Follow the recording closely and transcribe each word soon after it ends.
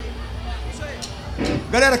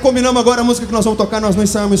Galera, combinamos agora a música que nós vamos tocar. Nós não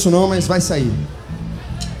ensaiamos isso não, mas vai sair.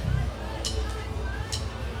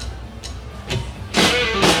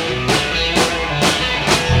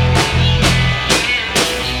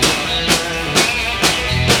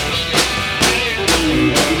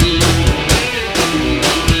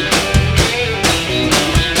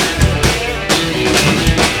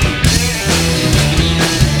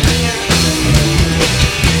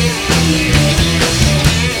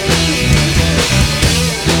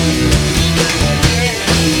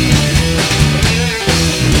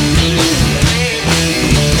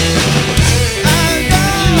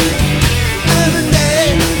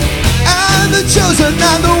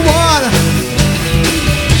 I'm the one.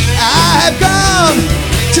 I have come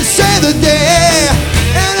to save the day,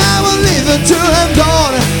 and I will leave until I'm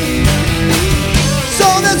gone. So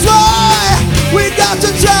that's why we got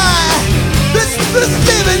to try this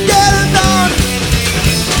living getting on.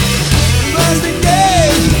 Must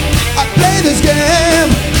engage, I play this game,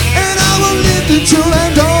 and I will live until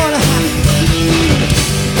I'm gone.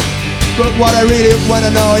 But what I really wanna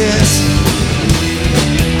know is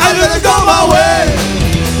I'm gonna go my way,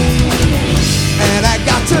 and I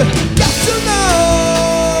got to know.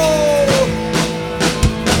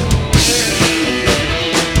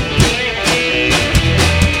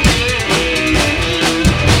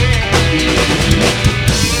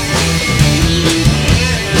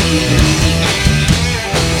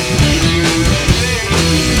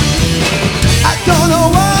 I don't know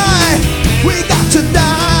why we got to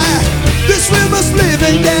die. This we must live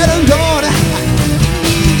and get on.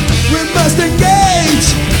 We must engage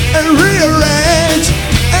and rearrange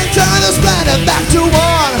and turn this planet back to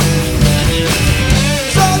one.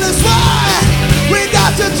 So that's why we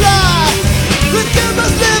got to try. We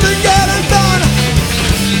must live and get it done.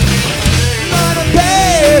 Gonna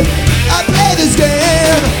pay, I play this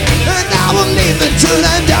game, and I will leave until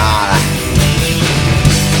I'm done.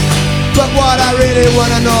 But what I really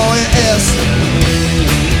wanna know is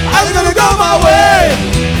I'm gonna go my way.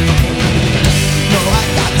 No, I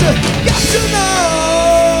got to know.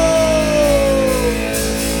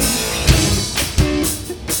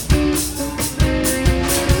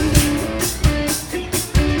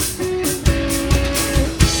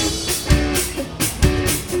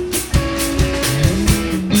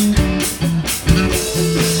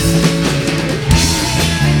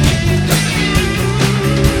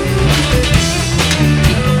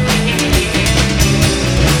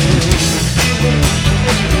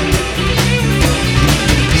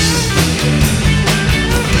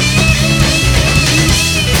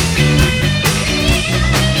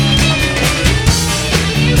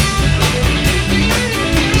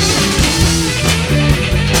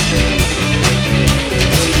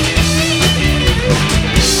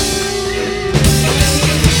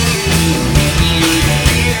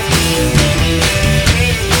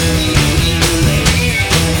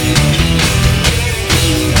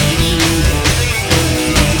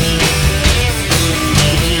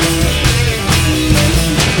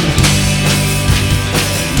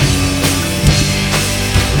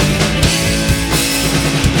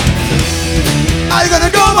 I'm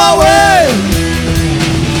gonna go my way.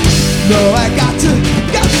 No, I got to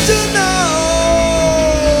know.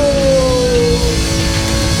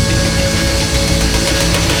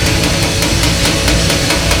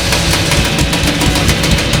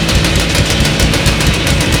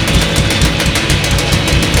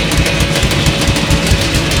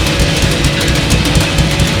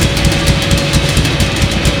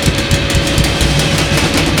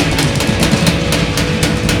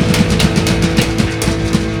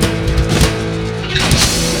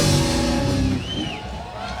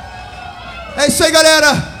 É isso aí,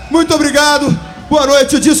 galera. Muito obrigado. Boa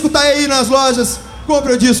noite. O disco tá aí nas lojas.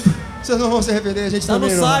 Compre o disco. Vocês não vão se arrepender. A gente tá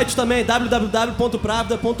também no não. site também,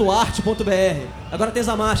 www.pravda.art.br. Agora tem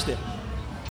a Master.